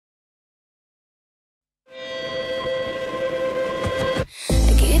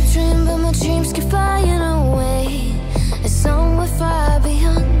dreams keep flying away, and somewhere far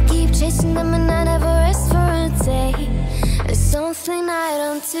beyond. Keep chasing them and I never rest for a day. There's something I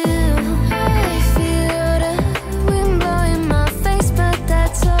don't do. I feel the wind blowing my face, but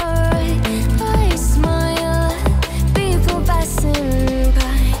that's alright. I smile at people passing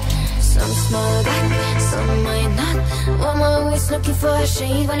by. Some smile back, some might not. I'm always looking for a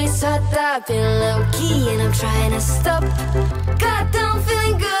shade when it's hot. I've been low-key and I'm trying to stop. God, I'm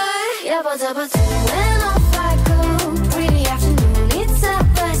feeling good. Yeah, but when off I go. Pretty afternoon, it's a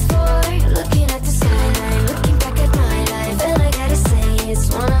fast forward. Looking at the skyline, looking back at my life, and I gotta say it's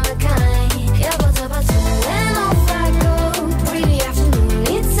one of a kind. Yeah, but when off I go. Pretty afternoon,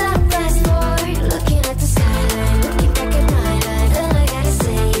 it's a fast forward. Looking at the skyline, looking back at my life, and I gotta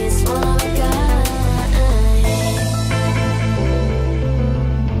say it's one of a kind.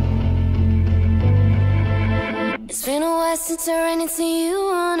 It's been a while since I ran into you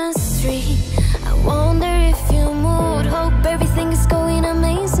on the street. I wonder if you moved. Hope everything is going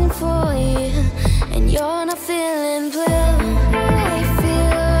amazing for you, and you're not feeling blue. I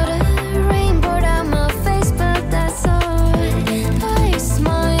feel the rain pour down my face, but that's alright. I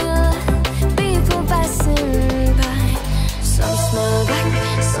smile at people passing by. Some smile back,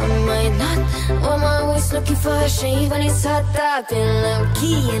 some might not. I'm always looking for a shade when it's hot. I've been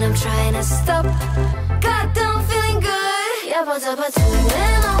low-key and I'm trying to stop. God, I'm feeling good. Yeah, but when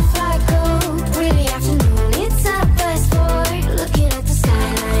off I go. Pretty afternoon, it's a fast forward. Looking at the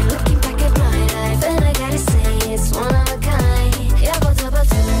skyline, looking back at my life, and I gotta say it's one of a kind. Yeah, but when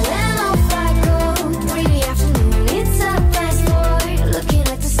off I go. Pretty afternoon, it's a fast forward. Looking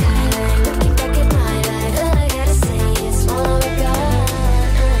at the skyline, looking back at my life, and I gotta say it's one of a kind.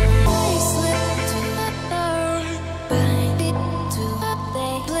 I slip to the right, bang it to the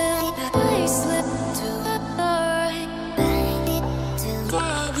left. I slip to the right, bang it to the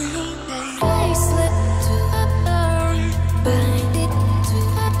left. I slip to the right, bang it to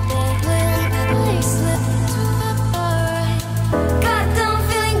the left. I slip to the right. God, I'm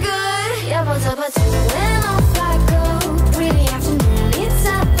feeling good. Yeah, but when off I go. Pretty afternoon, it's a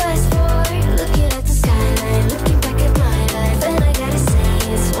fast forward. Looking at the skyline, looking back at my life, and I gotta say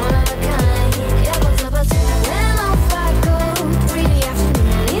it's one of a kind. Yeah, but when off I go. Pretty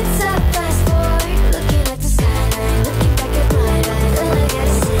afternoon, it's a fast forward. Looking at the skyline, looking back at my life, and I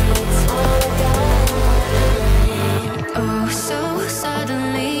gotta say it's one of a kind. Oh, so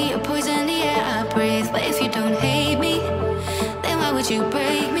suddenly you're poison the air I breathe. But if you don't hate me, then why would you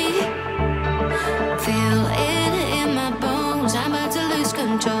break me? Feel it in my bones, I'm about to lose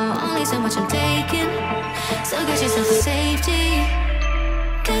control. Only so much I'm taking, so get yourself to safety.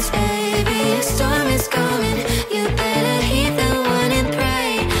 Cause baby, a storm is coming. You better heed the one and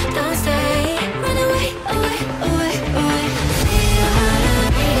pray. Don't stay, run away, away, away, away. Feel how the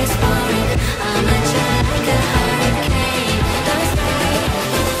rain is pouring. I'm a child like a hurricane. Don't stay,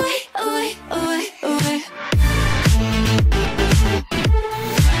 run away, away, away, away.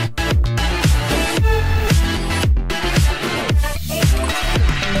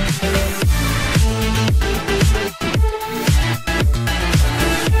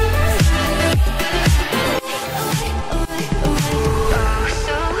 Oh,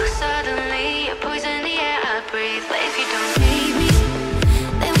 so suddenly you're poison the air I breathe. But if you don't hate me,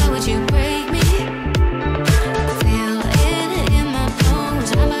 then why would you break me? Feel it in my bones,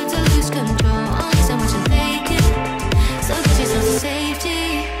 I'm about to lose control. Only so much I'm taking, so get yourself to safety.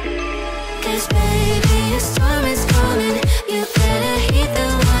 Cause baby, a storm is coming. You better heed the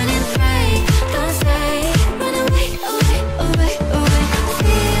one and pray. Don't stay, run away, away, away, away.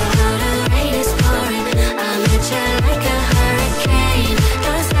 Feel how the rain is pouring. I'm at you like a hurricane.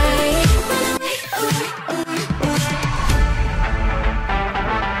 Don't stay, run away, away, away, away.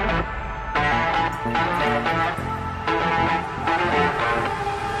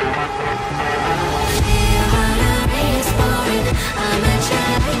 Feel how the rain is pouring. I'm at you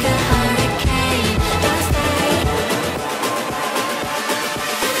like a hurricane.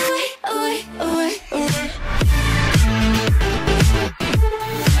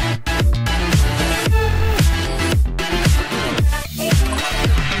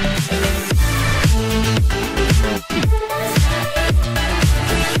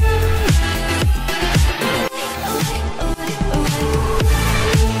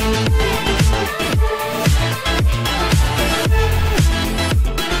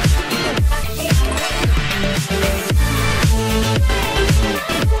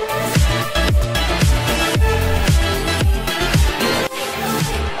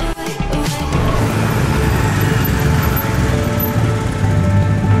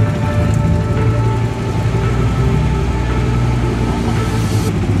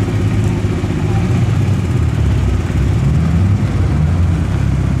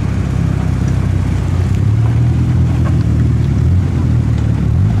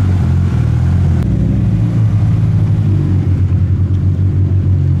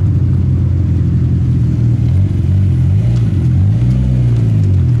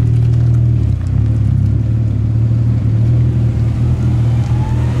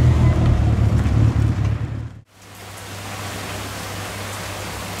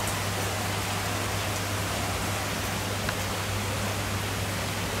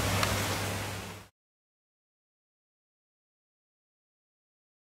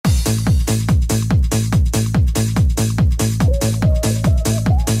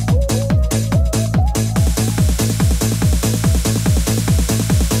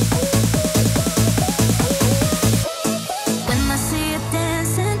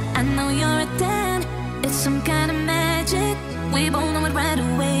 We both know it right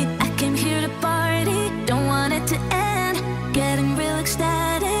away. I came here to party, don't want it to end. Getting real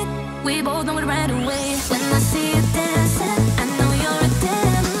ecstatic. We both know it right away. When I see you dancing, I know you're a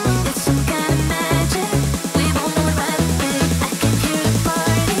 10. It's some kind of magic. We both know it right away. I came here to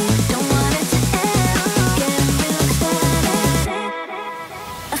party, don't want it to end. Getting real ecstatic.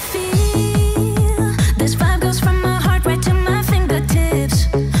 I feel this vibe goes from my heart right to my fingertips.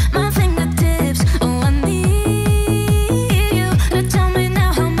 My fingertips. Oh, I need you to tell me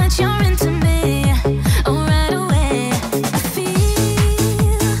now how much you're into me. Oh, right away. I feel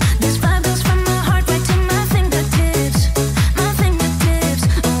this vibe goes from my heart right to my fingertips. My fingertips.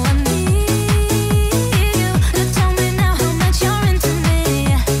 Oh, I need you to tell me now how much you're into me.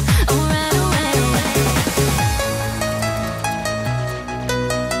 Oh, right away.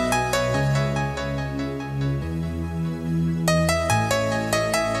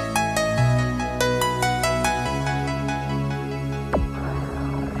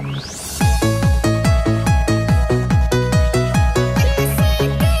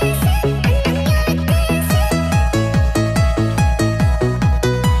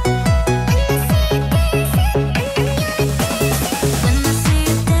 When I see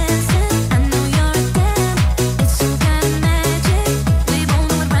you dancing, I know you're a 10. It's some kind of magic. We both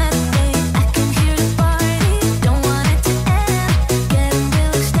know it right away. I came here to party, don't want it to end. Getting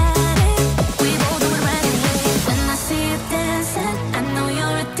real ecstatic. We both know it right away. When I see you dancing, I know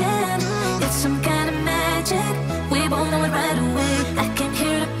you're a 10. It's some kind of magic. We both know it right away. I came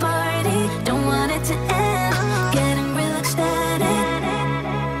here to party, don't want it to end. Getting real ecstatic.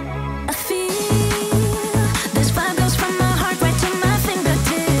 I feel this vibe goes from my heart right to my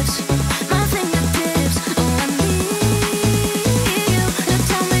fingertips. My fingertips. Oh, I need you to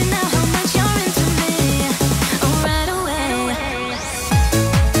tell me now how much you're into me. Oh, right away.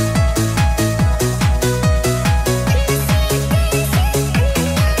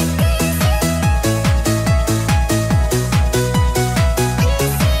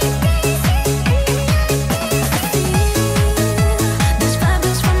 This vibe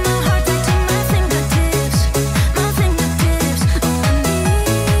goes from my heart right to my fingertips. My fingertips. Oh, I need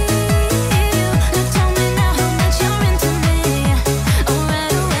you to tell me now how much you're into me. Oh,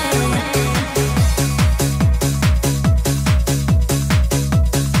 right away.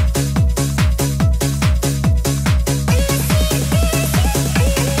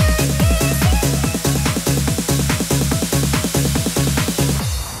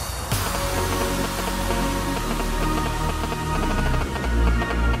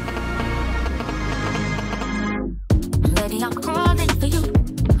 Baby, I'm crawling for you,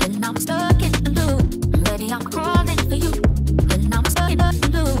 and I'm stuck in the loop. Baby, I'm crawling for you, and I'm stuck in the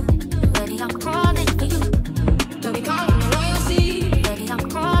loop. Baby, I'm crawling for you. Don't be calling me royalty. Baby, I'm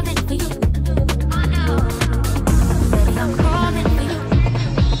crawling for you. I know. Baby, I'm crawling for you.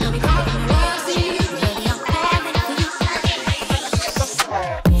 Don't be calling me royalty. Baby, I'm crawling for you.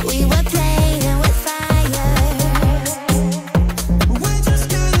 We were playing with fire. We're just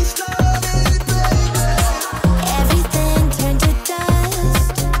getting started, baby. Everything turned to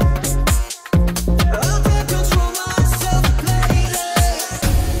dust. I can't control myself lately.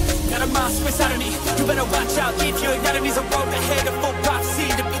 Got a monster inside of me. You better watch out if your enemy's a road ahead of full prophecy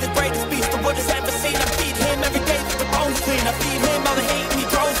to be the greatest beast the world has ever seen. I feed him every day with the bones clean. I feed him all the hate and he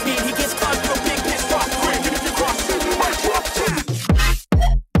throws me. He gets caught to a big piss rock quick. And if you cross him, you might drop too.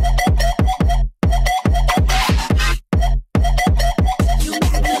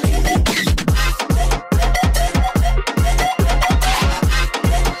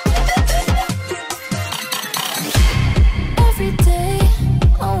 Every day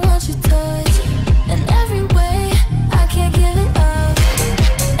I want your touch, and every way I can't give it up.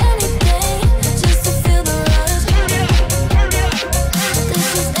 Anything just to feel the rush. This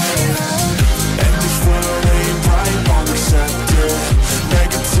just ain't enough. And this world ain't right, won't accept it.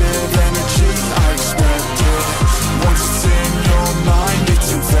 Negative energy, I expect it. Once it's in your mind, it's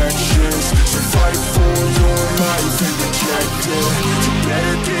infectious. So fight for your life and reject it. You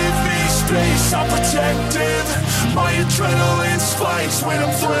better give me space, I'm protective. My adrenaline spikes when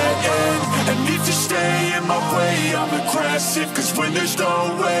I'm threatened. And if you stay in my way, I'm aggressive. Cause when there's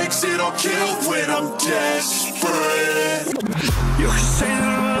no exit, I'll kill when I'm desperate. You can say that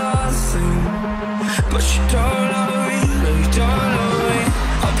I'm nothing, but you don't love me, no you don't love me.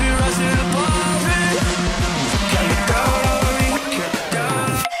 I'll be rising above it. Can you count on me? Can you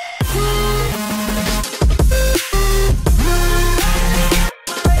count?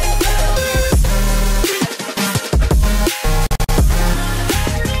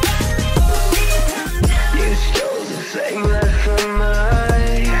 You stole the thing that's from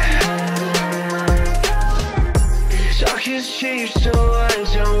mine. Talk is She's so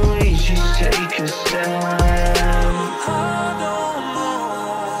eyes on me, she's taking stand.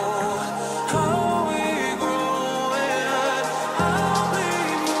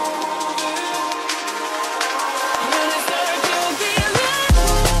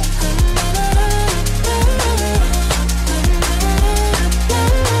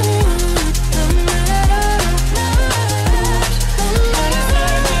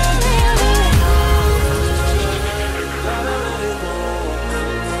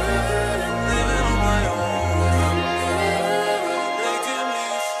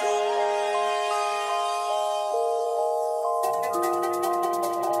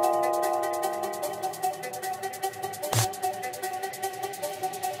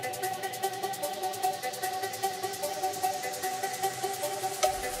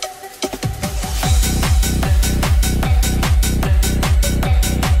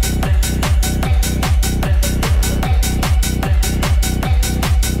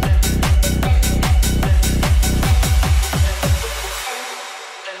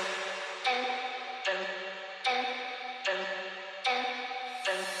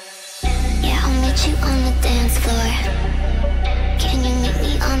 You on the dance floor. Can you meet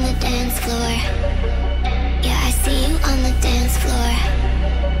me on the dance floor? Yeah, I see you on the dance floor.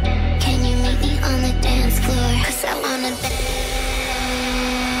 Can you meet me on the dance floor? 'Cause I wanna dance.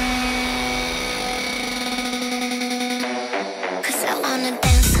 'Cause I wanna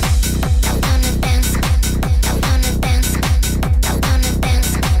dance. I wanna dance. I wanna dance. I wanna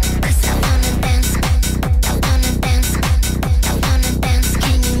dance. 'Cause I wanna dance. I wanna dance. I wanna dance.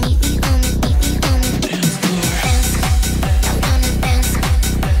 Can you meet me on the dance floor? Dance. I wanna dance.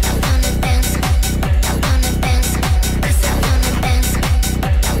 I wanna dance. I wanna dance. 'Cause I wanna dance.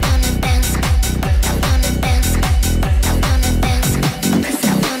 I wanna dance. I wanna dance. I wanna dance. 'Cause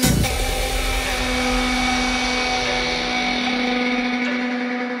I wanna dance.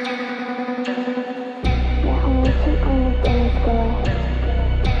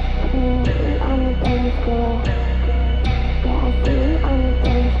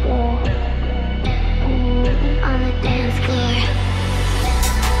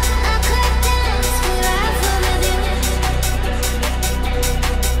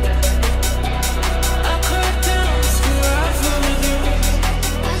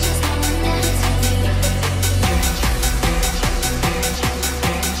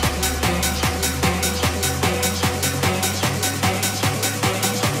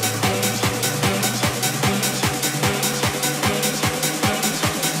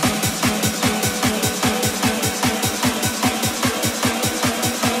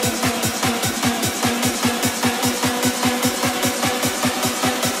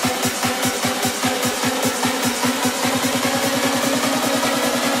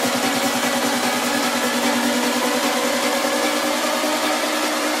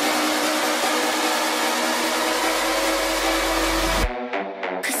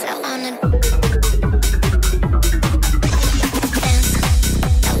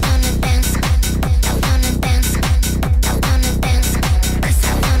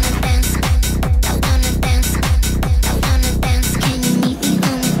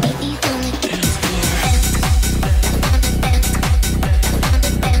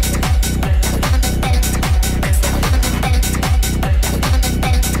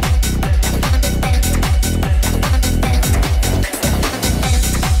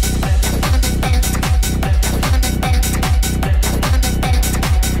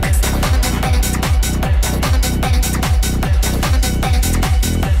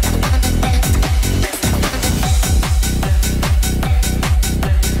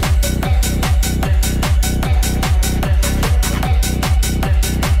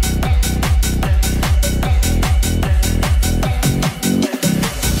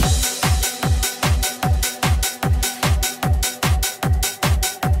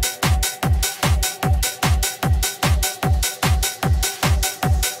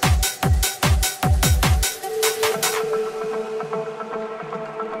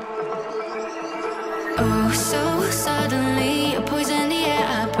 Oh, so suddenly you poison the air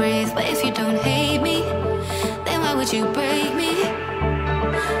I breathe. But if you don't hate me, then why would you break me?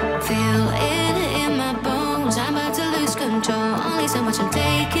 Feel it in my bones, I'm about to lose control. Only so much I'm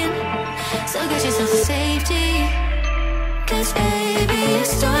taking, so get yourself to safety. 'Cause baby, a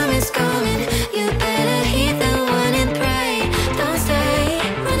storm is coming. You better heed the warning, pray. Don't stay,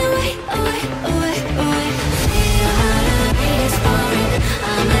 run away, away, away, away. Feel how the rain is pouring.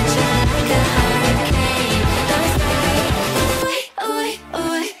 I'm a jet like a hurricane. Don't stay, away, away,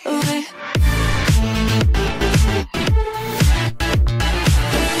 away, away.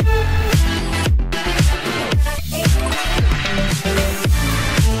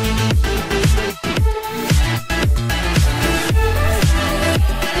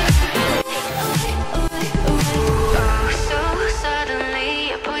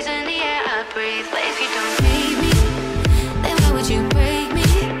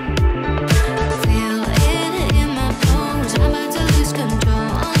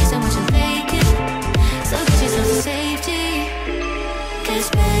 'cause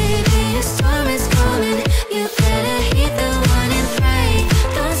baby, a storm is coming. You better heed the warning, pray.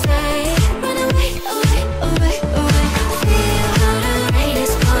 Don't stay, run away, away, away, away. Feel how the rain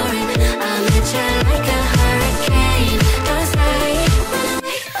is pouring. I'll meet you like a hurricane. Don't stay, run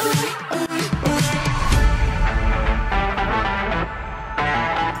away, away, away, away.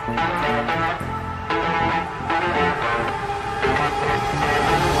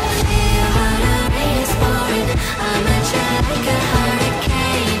 Feel how the rain is pouring. I'll meet you like a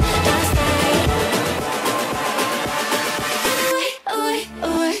hurricane. Don't stay, away, away,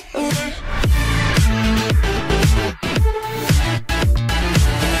 away, away.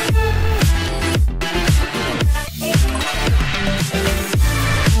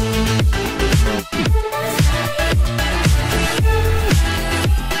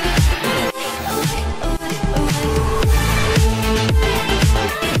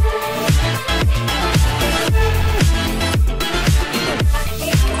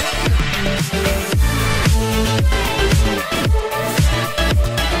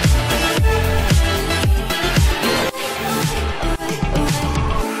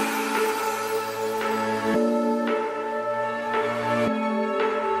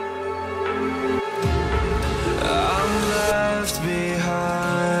 I'm left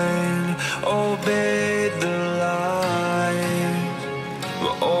behind, obeyed the light,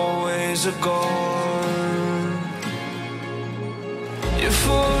 but always a gone. You're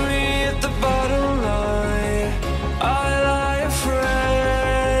for me at the bottom line, I lie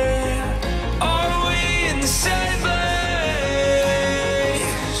afraid. Are we in the same place?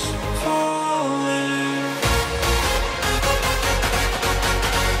 Falling.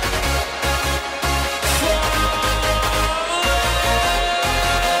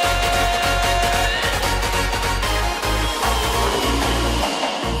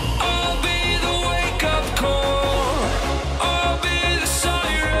 I'll be the wake-up call, I'll be the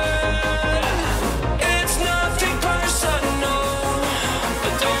siren. It's nothing personal,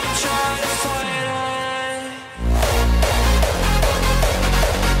 but don't try to fight it.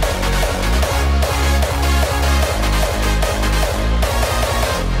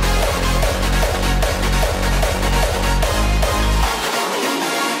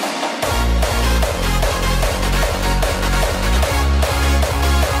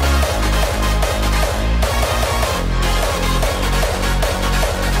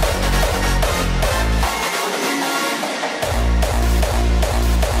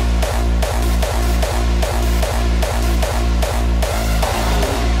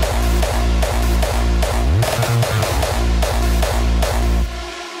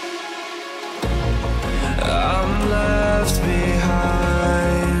 I'm left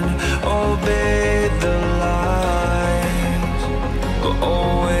behind, obeyed the light, but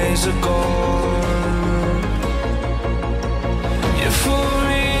always a gone. You're for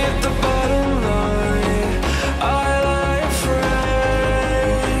me at the bottom line, I lie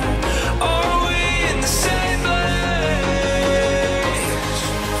afraid. Are we in the same place?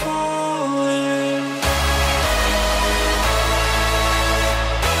 Falling.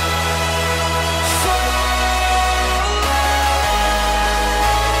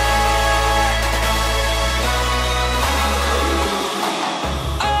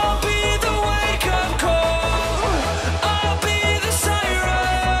 I'll be the wake-up call, I'll be the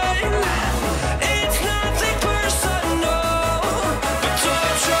siren. It's nothing personal, but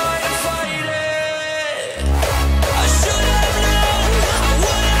don't try to fight it. I should have known, I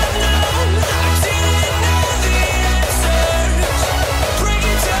would have known. I didn't know the answers. Break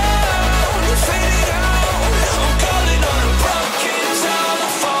it down, fade it out. I'm calling on a broken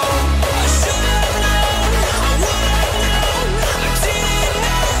telephone. I should have known, I would have known. I didn't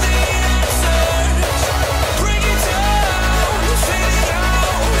know the answers. Break it down, fade it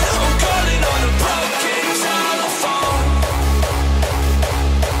out. I'm calling on a broken telephone.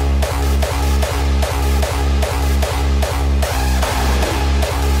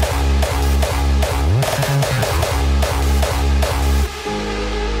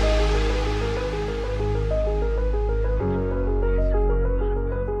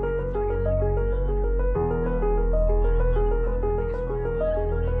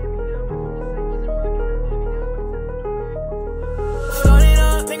 Starting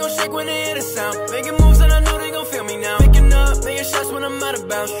up, they gon' shake when they hear the sound. Making moves and I know they gon' feel me now. Picking up, making shots when I'm out of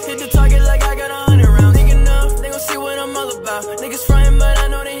bounds. Hit the target like I got 100 rounds. Thinking up, they gon' see what I'm all about. Niggas frying, but I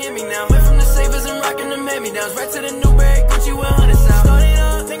know they hear me now. Went from the savers and rocking them hand-me-downs, right to the new Bri-C, Gucci with 100 sound. Starting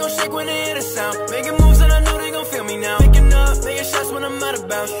up, they gon' shake when they hear the sound. Making moves and I know they gon' feel me now. Picking up, making shots when I'm out of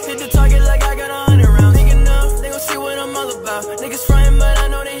bounds. Hit the target like I got 100 rounds. Thinking up, they gon' see what I'm all about. Niggas frying, but I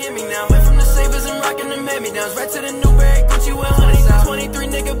know they hear me now. Went from the savers and rocking them hand-me-downs, right to the new Bri-C, Gucci with 100 sound. 20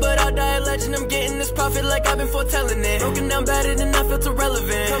 like I've been foretelling it. Broken down better than I felt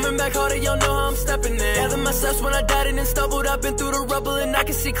irrelevant. Coming back harder, y'all know how I'm stepping in. Gathered my steps when I died and then stumbled. I've been through the rubble and I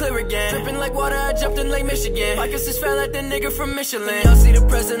can see clear again. Dripping like water, I jumped in Lake Michigan. Pockets just felt like the nigga from Michelin. Y'all see the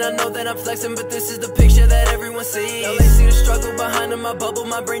present, I know that I'm flexing, but this is the picture that everyone sees. Y'all ain't see the struggle behind in my bubble.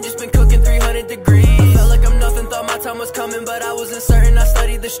 My brain just been cooking 300 degrees. I felt like I'm nothing, thought my time was coming, but I wasn't certain. I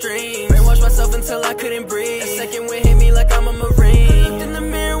studied the streams, brainwashed myself until I couldn't breathe. A second wind hit me like I'm a Marine. Looked in the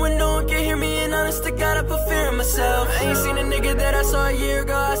mirror when no one can hear me, and honest to God, I put fear in myself. I ain't seen a nigga that I saw a year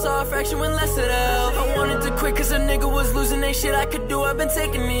ago. I saw a fraction when less it helped. I wanted to quit cause a nigga was losing. Ain't shit I could do, I've been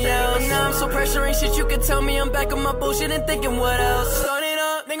taking me out. Now I'm so pressure, ain't shit you can tell me. I'm back on my bullshit and thinking what else. Starting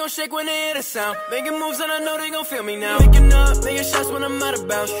up, they gon' shake when they hear the sound. Making moves and I know they gon' feel me now. Waking up, making shots when I'm out of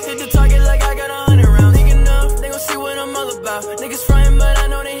bounds. Hit the target like I got 100 rounds. Thinking up, they gon' see what I'm all about. Niggas frying but I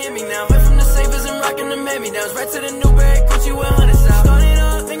know they hear me now. Went from the savers and rocking the hand-me-downs. Right to the new bag, Gucci with 100s out. Starting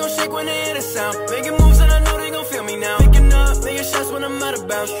up, they gon' shake when they hear the sound. Making moves and I know they gon' feel me now. Waking up, making shots when I'm out of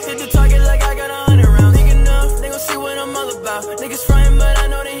bounds. Hit the target like I got 100 rounds. Thinking up, they gon' see what I'm all about. Niggas frying but I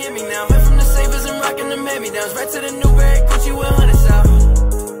know they hear me now. Went from the savers and rocking the hand-me-downs. Right to the new bag, Gucci with 100s out.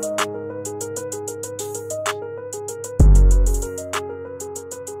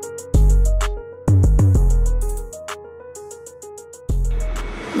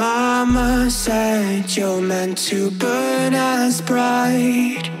 Mama said you're meant to burn as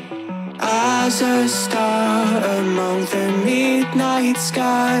bright as a star among the midnight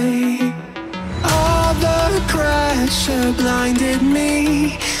sky. All the pressure blinded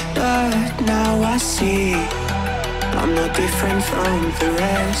me, but now I see I'm no different from the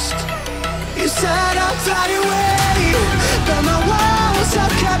rest. You said I'd fly away, but my walls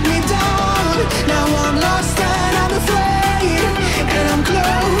have kept me down. Now I'm lost and I'm afraid, and I'm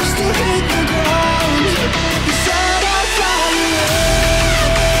close to hit the ground. You said I'd fly away,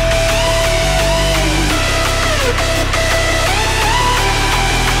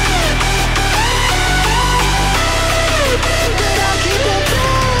 but I'll keep on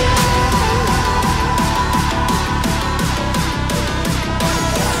flying.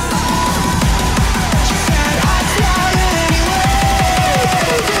 She said I'd fly anyway,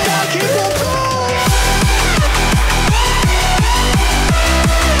 but I'll keep on flying.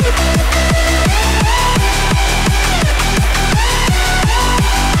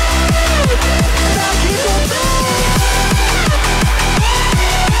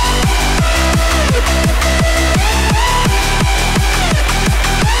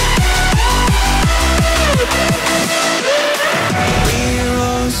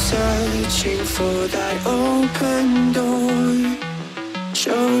 For that open door,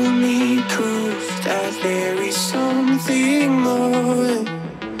 show me proof that there is something more.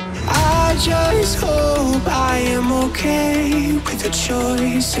 I just hope I am okay with the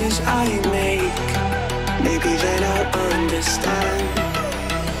choices I make. Maybe then I'll understand.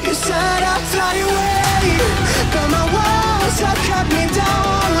 You said I'd fly away, but my walls have kept me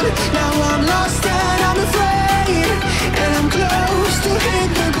down. Now I'm lost and I'm afraid, and I'm close to hit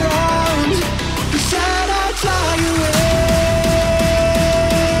the ground. You said I'd fly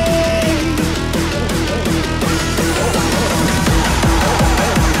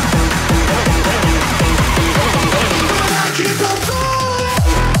but I keep on falling.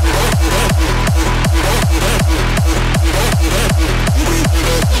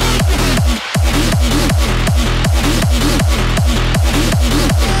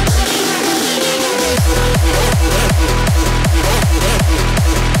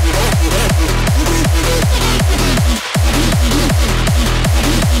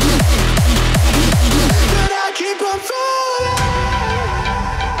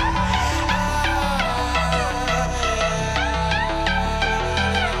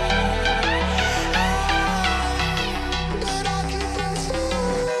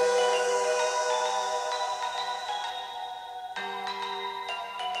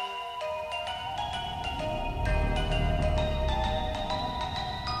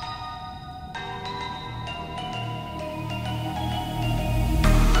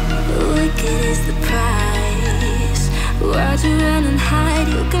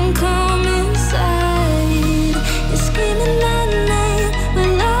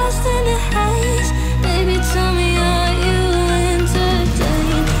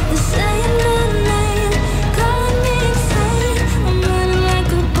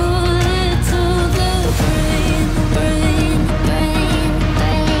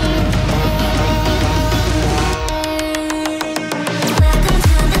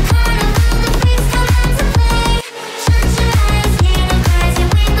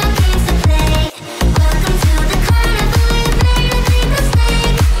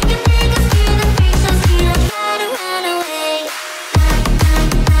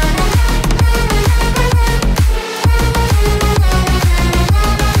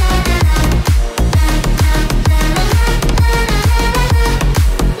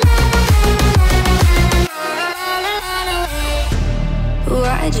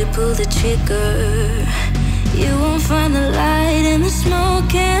 pull the trigger. You won't find the light in the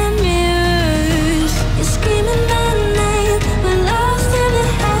smoke and mirrors. You're screaming my name, we're lost in the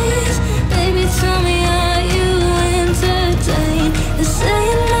haze. Baby, tell me, are you entertained? They're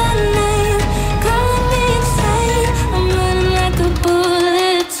saying my name, calling me insane. I'm running like a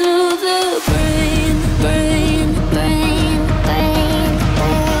bullet to the brain, brain, brain, brain,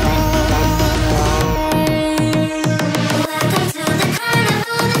 brain. Welcome to the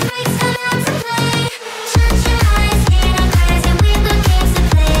carnival, the freaks come out to play. Shut your eyes, hear no cries, and we've got games to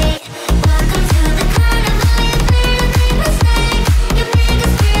play. Welcome to the carnival, you're clear to make mistake. You make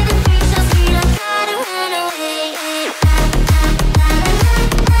us fear the freak show, speed up, try to run away.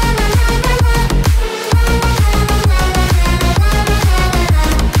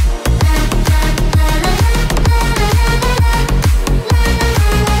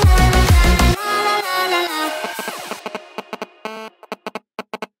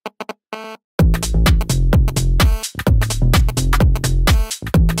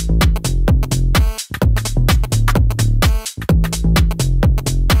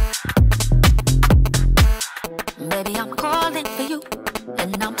 Baby, I'm calling for you,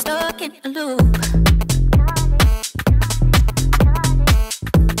 and I'm stuck in a loop.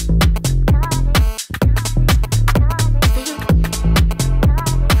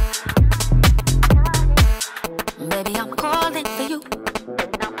 Baby, I'm calling for you,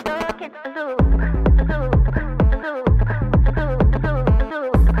 and I'm stuck in a loop.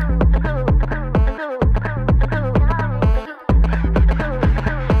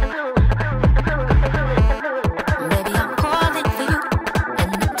 Baby, I'm calling for you,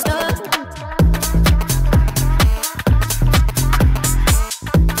 and I'm stuck.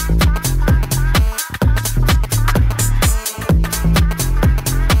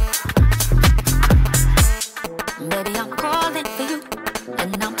 Baby, I'm calling for you,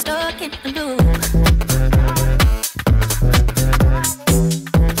 and I'm stuck in a loop.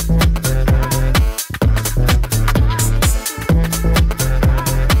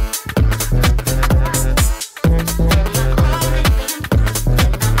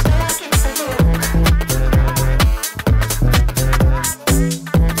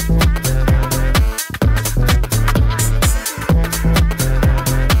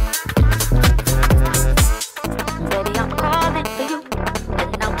 Baby, I'm calling for you,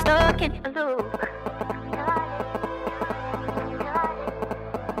 and I'm stuck in a loop.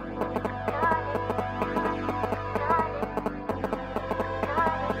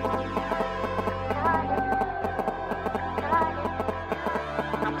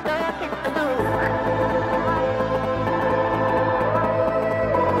 I'm stuck in a loop.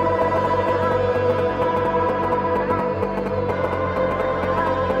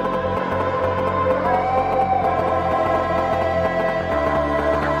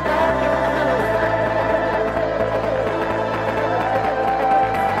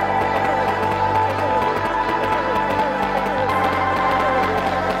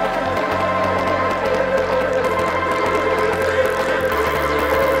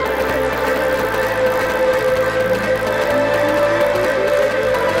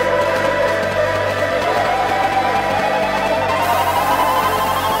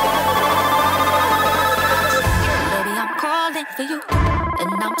 Baby, I'm calling for you,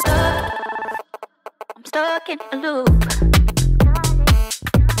 and I'm stuck in a loop.